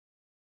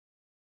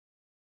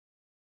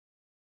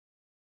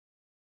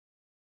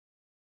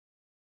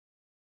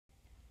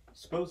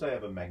Suppose I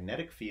have a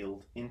magnetic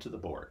field into the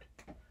board.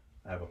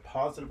 I have a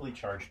positively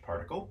charged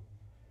particle,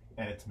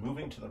 and it's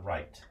moving to the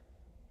right.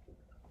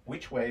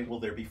 Which way will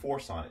there be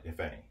force on it, if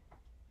any?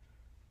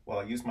 Well,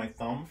 I'll use my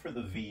thumb for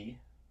the V.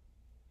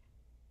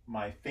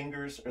 My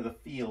fingers are the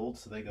field,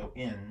 so they go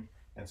in,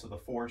 and so the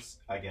force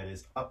I get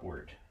is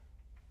upward.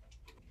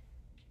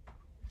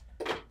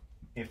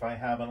 If I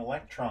have an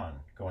electron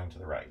going to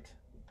the right,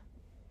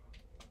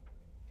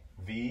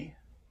 V,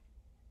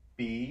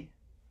 B,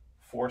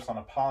 force on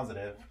a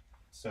positive,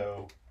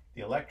 so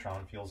the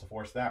electron feels a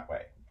force that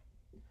way.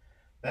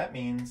 That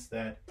means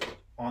that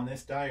on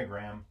this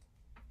diagram,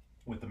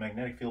 with the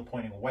magnetic field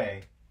pointing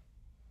away,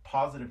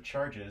 positive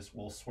charges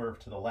will swerve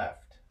to the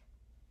left.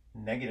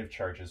 Negative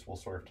charges will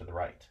swerve to the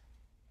right.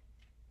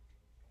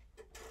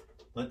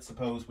 Let's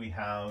suppose we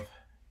have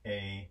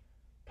a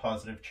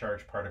positive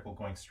charged particle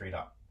going straight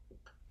up.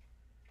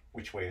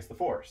 Which way is the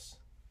force?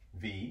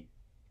 V,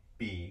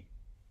 B,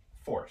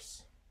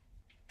 force.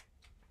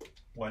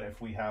 What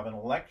if we have an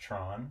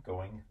electron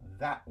going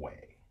that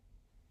way?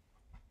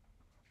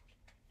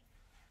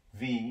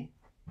 V,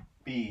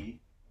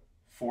 B,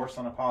 force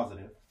on a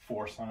positive,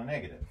 force on a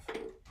negative.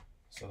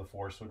 So the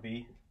force would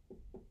be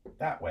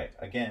that way.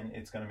 Again,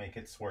 it's going to make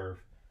it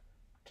swerve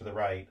to the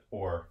right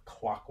or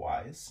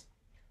clockwise.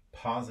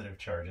 Positive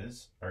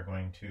charges are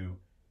going to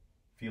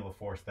feel a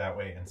force that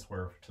way and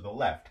swerve to the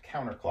left,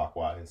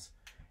 counterclockwise,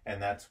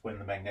 and that's when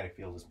the magnetic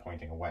field is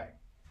pointing away.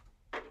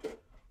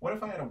 What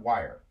if I had a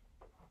wire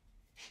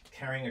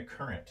carrying a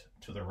current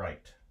to the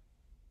right?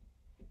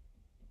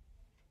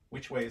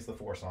 Which way is the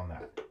force on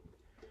that?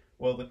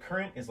 Well, the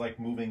current is like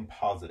moving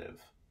positive,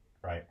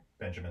 right?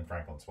 Benjamin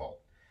Franklin's fault.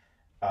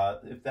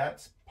 If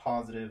that's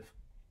positive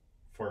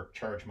for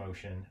charge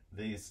motion,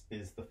 this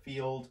is the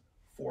field,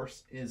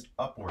 force is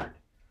upward.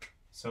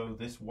 So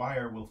this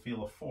wire will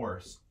feel a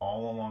force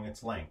all along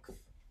its length,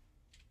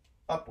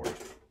 upward.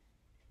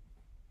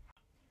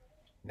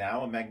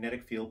 Now a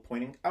magnetic field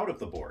pointing out of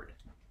the board.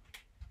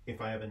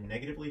 If I have a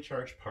negatively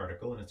charged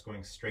particle and it's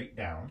going straight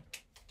down,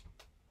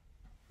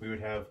 we would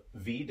have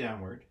V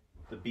downward,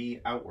 the B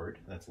outward.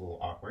 That's a little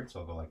awkward, so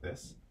I'll go like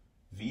this.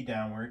 V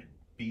downward,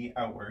 B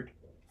outward.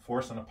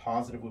 Force on a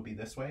positive would be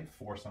this way,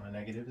 force on a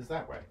negative is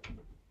that way.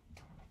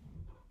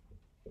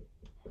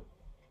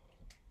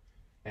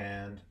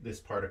 And this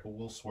particle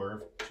will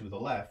swerve to the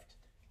left,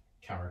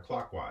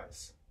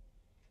 counterclockwise.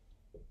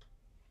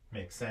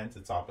 Makes sense,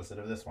 it's opposite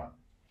of this one.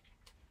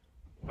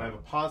 If I have a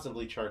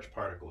positively charged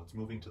particle, it's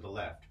moving to the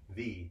left,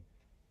 V,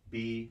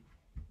 B,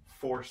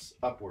 force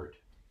upward.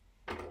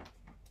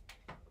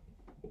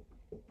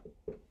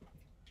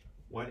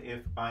 What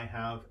if I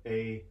have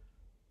a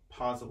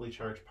positively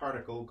charged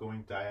particle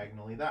going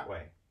diagonally that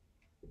way?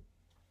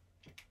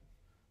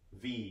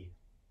 V,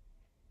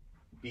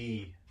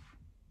 B,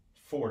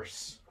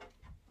 force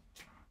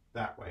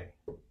that way.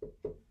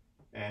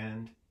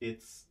 And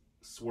it's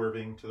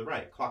swerving to the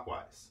right,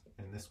 clockwise.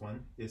 And this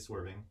one is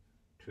swerving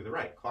to the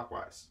right,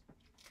 clockwise.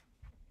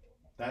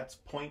 That's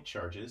point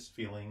charges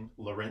feeling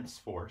Lorentz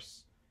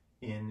force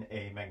in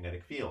a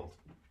magnetic field.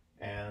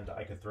 And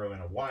I could throw in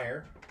a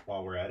wire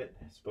while we're at it.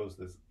 Suppose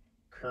there's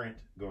current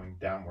going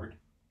downward.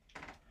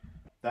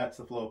 That's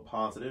the flow of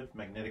positive.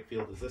 Magnetic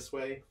field is this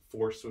way.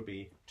 Force would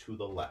be to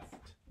the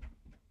left.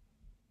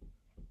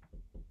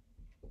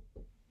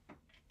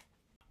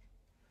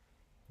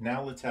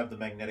 Now let's have the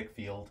magnetic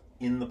field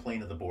in the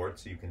plane of the board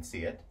so you can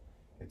see it.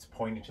 It's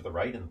pointing to the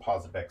right in the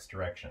positive x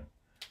direction.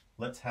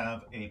 Let's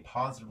have a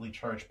positively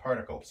charged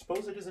particle.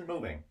 Suppose it isn't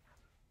moving.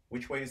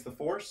 Which way is the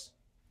force?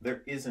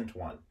 There isn't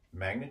one.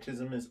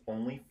 Magnetism is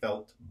only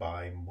felt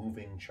by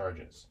moving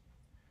charges.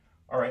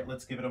 All right,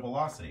 let's give it a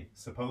velocity.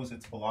 Suppose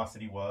its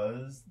velocity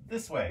was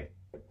this way.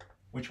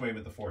 Which way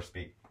would the force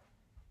be?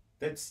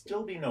 There'd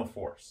still be no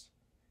force.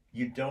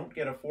 You don't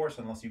get a force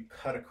unless you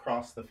cut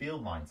across the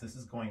field lines. This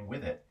is going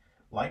with it.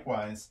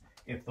 Likewise,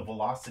 if the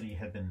velocity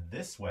had been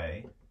this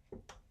way,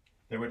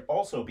 there would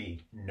also be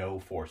no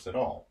force at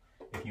all.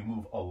 If you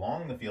move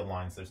along the field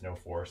lines, there's no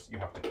force. You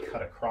have to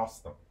cut across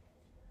them.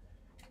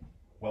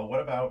 Well,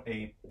 what about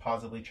a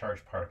positively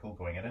charged particle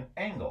going at an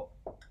angle?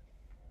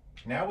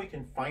 Now we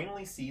can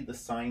finally see the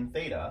sine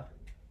theta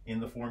in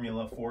the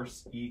formula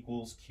force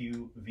equals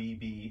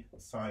QVB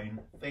sine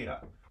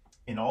theta.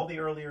 In all the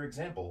earlier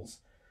examples,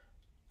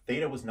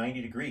 theta was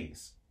 90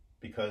 degrees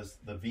because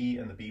the V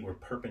and the B were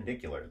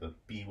perpendicular. The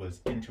B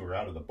was into or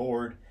out of the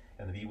board,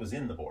 and the B was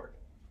in the board.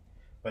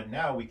 But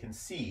now we can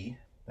see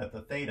that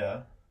the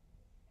theta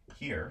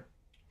here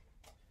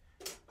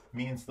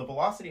means the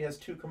velocity has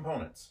two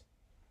components.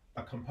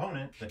 A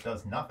component that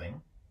does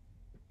nothing,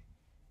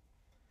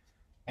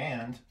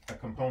 and a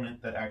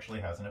component that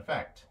actually has an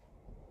effect.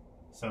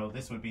 So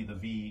this would be the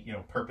V,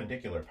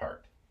 perpendicular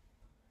part.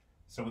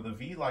 So with a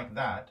V like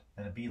that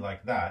and a B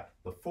like that,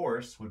 the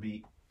force would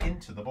be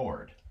into the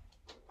board.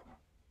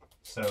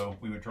 So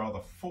we would draw the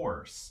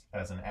force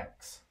as an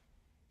X.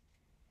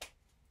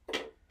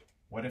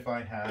 What if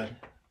I had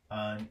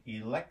an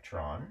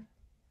electron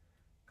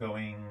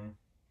going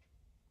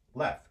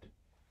left?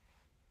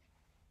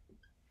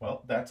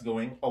 Well, that's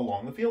going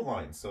along the field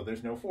lines, so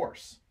there's no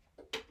force.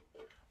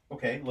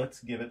 Okay,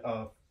 let's give it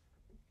a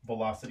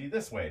velocity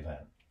this way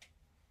then.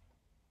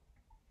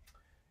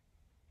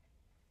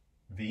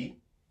 V,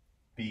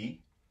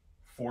 B,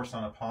 force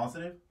on a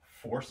positive,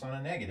 force on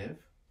a negative.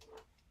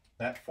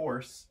 That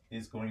force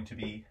is going to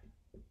be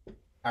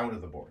out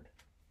of the board.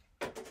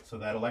 So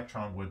that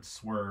electron would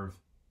swerve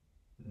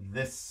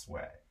this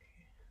way.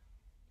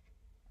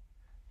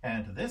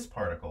 And this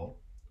particle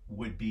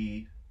would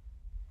be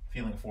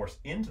feeling a force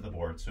into the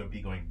board, so it would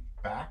be going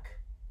back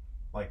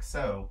like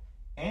so,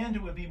 and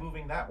it would be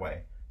moving that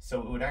way.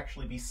 So it would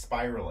actually be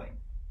spiraling.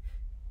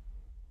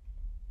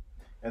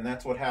 And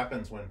that's what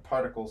happens when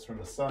particles from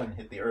the sun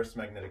hit the Earth's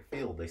magnetic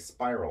field. They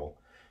spiral,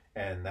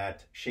 and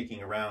that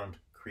shaking around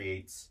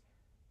creates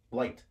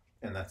light,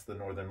 and that's the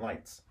northern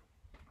lights.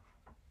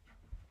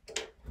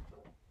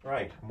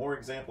 Right, more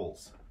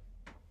examples.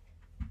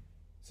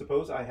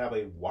 Suppose I have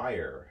a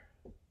wire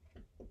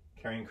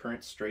carrying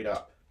current straight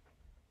up.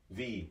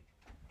 V,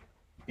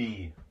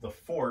 B, the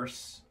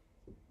force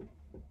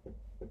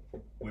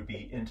would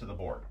be into the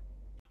board.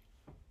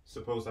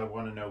 Suppose I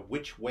want to know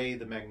which way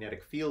the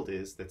magnetic field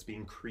is that's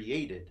being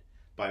created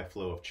by a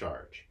flow of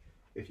charge.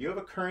 If you have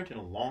a current in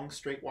a long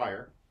straight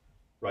wire,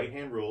 right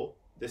hand rule,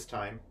 this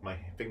time my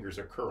fingers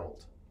are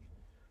curled.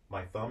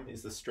 My thumb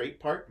is the straight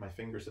part, my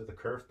fingers are the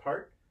curved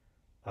part.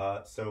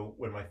 So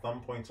when my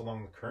thumb points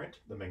along the current,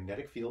 the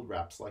magnetic field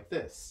wraps like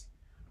this,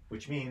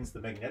 which means the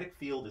magnetic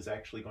field is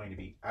actually going to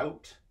be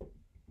out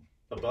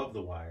above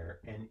the wire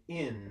and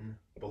in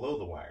below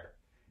the wire.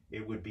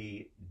 It would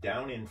be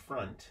down in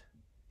front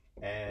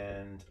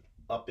and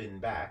up in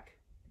back,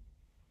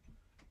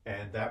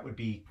 and that would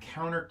be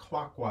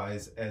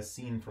counterclockwise as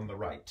seen from the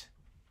right.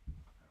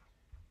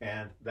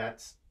 And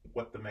that's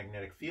what the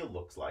magnetic field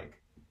looks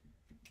like.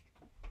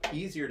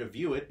 Easier to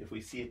view it if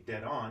we see it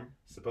dead on.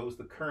 Suppose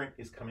the current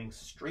is coming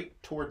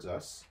straight towards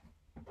us,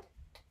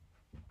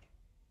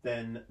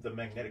 then the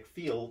magnetic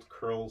field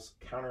curls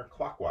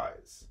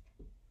counterclockwise.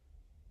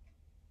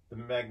 The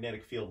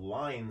magnetic field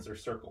lines are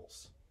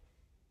circles,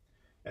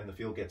 and the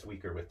field gets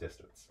weaker with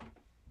distance.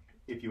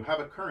 If you have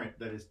a current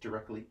that is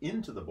directly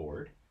into the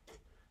board,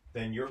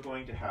 then you're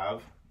going to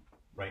have,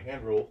 right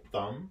hand rule,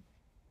 thumb,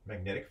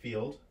 magnetic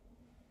field,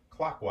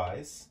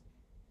 clockwise.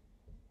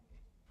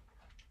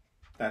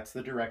 That's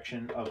the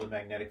direction of the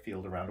magnetic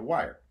field around a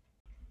wire.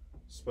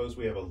 Suppose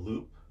we have a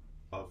loop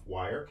of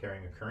wire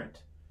carrying a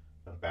current,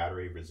 a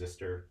battery,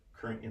 resistor.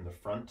 Current in the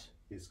front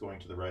is going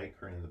to the right,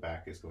 current in the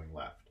back is going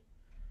left.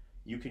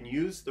 You can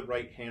use the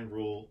right hand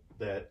rule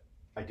that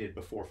I did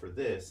before for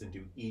this and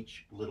do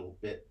each little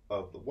bit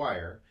of the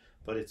wire,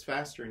 but it's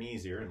faster and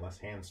easier and less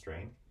hand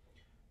strain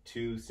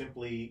to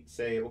simply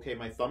say, okay,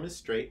 my thumb is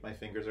straight, my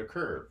fingers are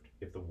curved.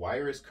 If the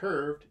wire is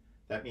curved,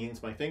 that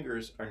means my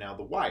fingers are now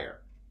the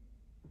wire.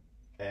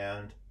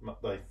 And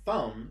my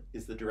thumb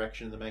is the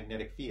direction of the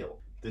magnetic field.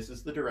 This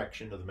is the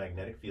direction of the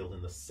magnetic field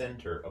in the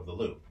center of the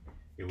loop.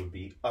 It would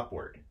be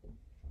upward.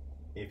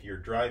 If you're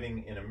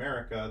driving in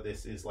America,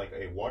 this is like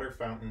a water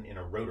fountain in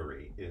a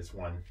rotary is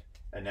one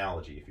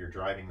analogy. If you're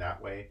driving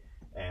that way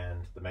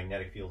and the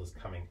magnetic field is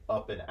coming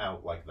up and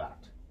out like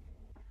that.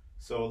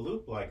 So a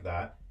loop like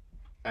that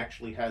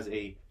actually has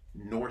a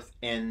north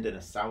end and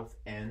a south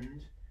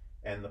end,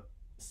 and the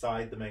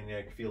side the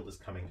magnetic field is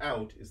coming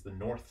out is the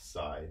north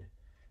side,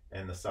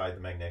 and the side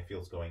the magnetic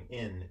field is going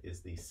in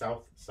is the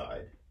south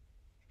side.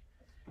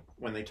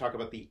 When they talk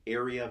about the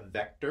area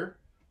vector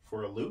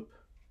for a loop,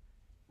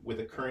 with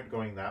a current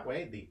going that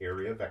way, the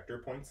area vector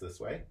points this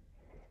way.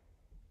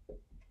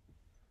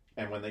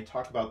 And when they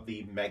talk about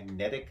the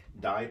magnetic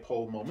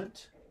dipole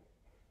moment,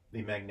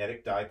 the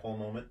magnetic dipole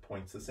moment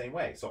points the same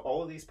way. So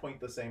all of these point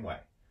the same way.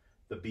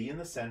 The B in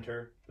the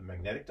center, the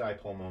magnetic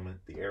dipole moment,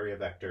 the area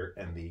vector,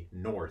 and the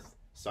north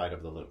side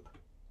of the loop.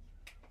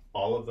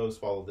 All of those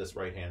follow this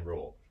right-hand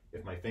rule.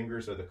 If my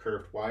fingers are the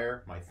curved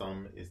wire, my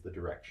thumb is the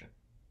direction.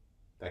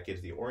 That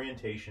gives the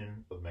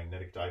orientation of the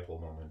magnetic dipole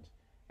moment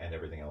and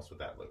everything else with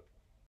that loop.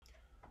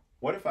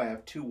 What if I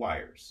have two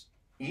wires?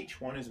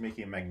 Each one is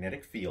making a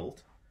magnetic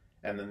field,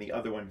 and then the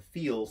other one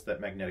feels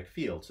that magnetic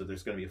field, so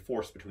there's going to be a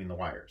force between the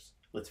wires.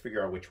 Let's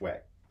figure out which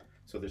way.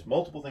 So there's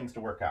multiple things to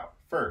work out.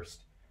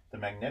 First, the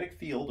magnetic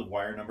field of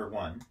wire number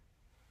 1,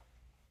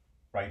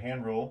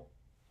 right-hand rule,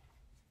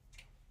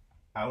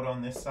 out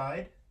on this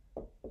side,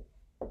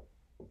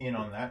 in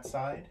on that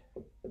side,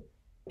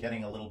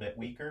 getting a little bit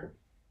weaker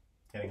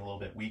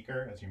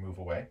as you move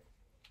away.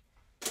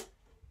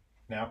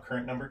 Now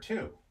current number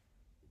 2,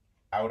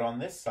 out on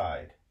this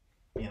side,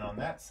 in on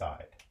that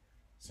side.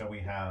 So we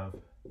have,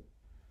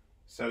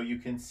 so you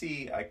can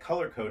see I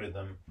color-coded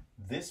them.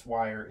 This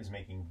wire is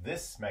making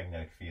this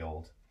magnetic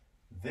field.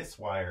 This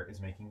wire is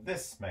making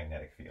this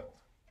magnetic field.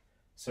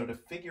 So to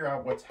figure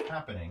out what's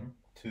happening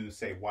to,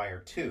 say, wire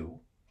 2,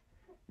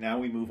 now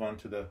we move on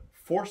to the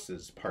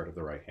forces part of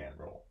the right-hand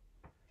rule.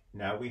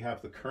 Now we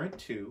have the current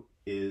 2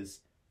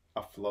 is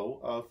a flow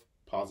of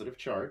positive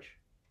charge.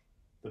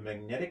 The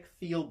magnetic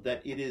field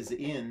that it is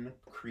in,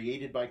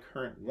 created by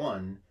current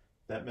 1,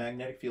 that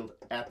magnetic field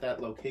at that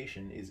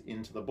location is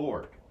into the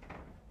board.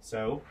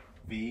 So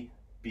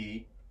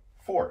VB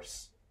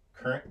force.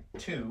 Current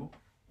 2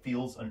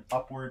 feels an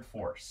upward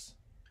force.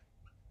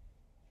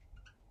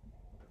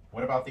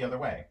 What about the other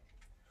way?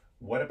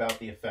 What about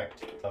the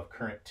effect of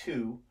current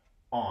 2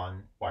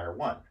 on wire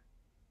 1?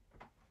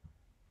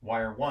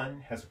 Wire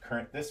 1 has a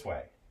current this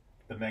way.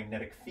 The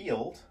magnetic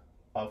field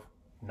of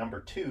number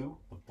 2,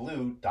 the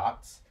blue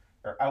dots,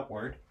 are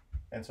outward,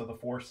 and so the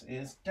force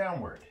is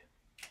downward.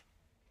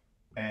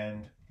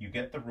 And you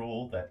get the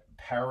rule that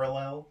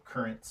parallel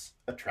currents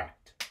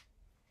attract.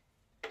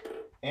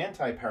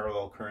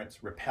 Anti-parallel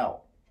currents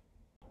repel.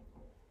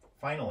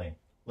 Finally,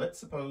 let's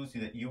suppose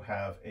that you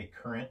have a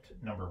current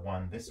number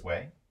 1 this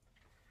way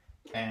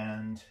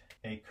and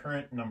a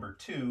current number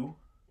 2,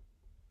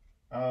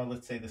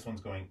 let's say this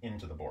one's going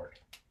into the board.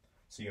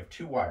 So you have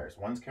two wires.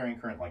 One's carrying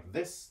current like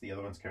this, the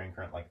other one's carrying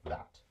current like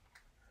that.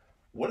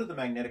 What do the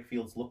magnetic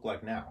fields look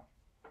like now?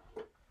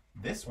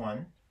 This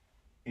one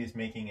is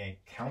making a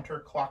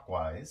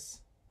counterclockwise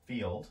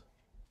field.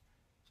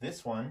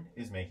 This one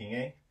is making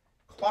a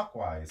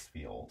clockwise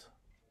field.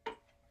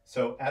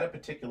 So at a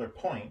particular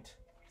point,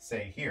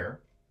 say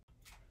here,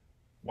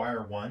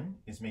 wire 1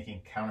 is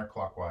making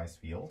counterclockwise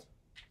field.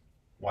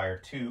 Wire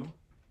 2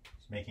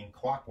 is making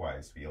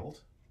clockwise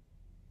field.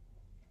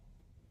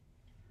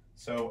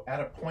 So at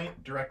a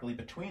point directly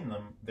between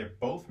them, they're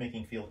both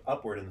making field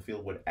upward and the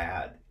field would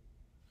add.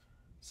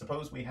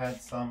 Suppose we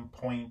had some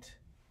point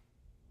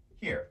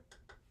here.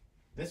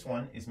 This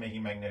one is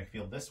making magnetic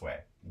field this way.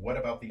 What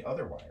about the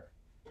other wire?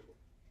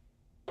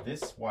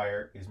 This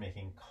wire is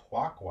making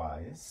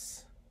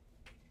clockwise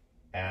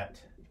at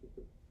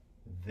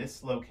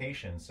this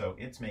location, so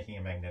it's making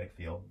a magnetic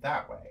field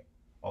that way,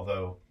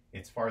 although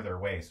it's farther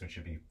away, so it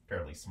should be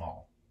fairly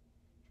small.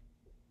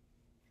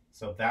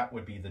 So that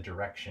would be the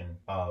direction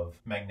of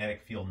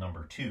magnetic field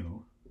number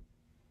 2.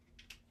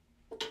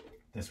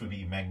 This would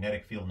be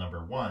magnetic field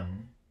number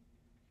 1.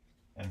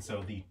 And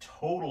so the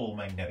total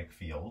magnetic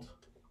field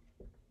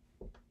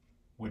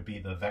would be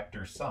the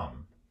vector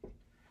sum.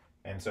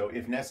 And so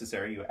if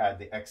necessary, you add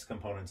the x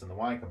components and the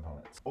y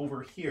components.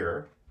 Over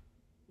here,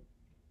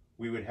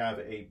 we would have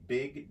a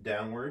big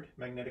downward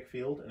magnetic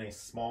field and a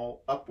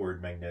small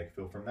upward magnetic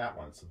field from that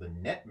one. So the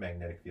net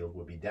magnetic field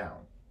would be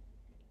down.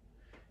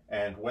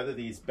 And whether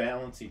these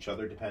balance each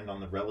other depend on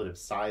the relative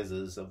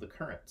sizes of the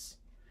currents.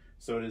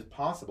 So it is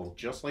possible,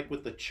 just like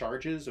with the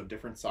charges of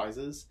different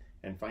sizes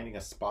and finding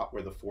a spot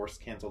where the force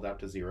canceled out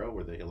to 0,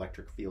 where the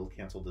electric field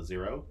canceled to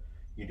 0,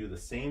 you do the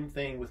same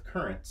thing with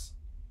currents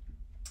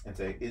and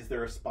say, is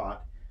there a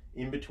spot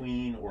in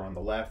between or on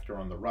the left or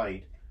on the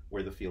right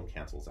where the field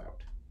cancels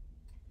out?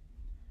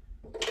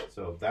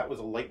 So that was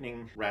a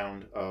lightning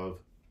round of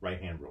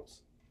right-hand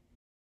rules.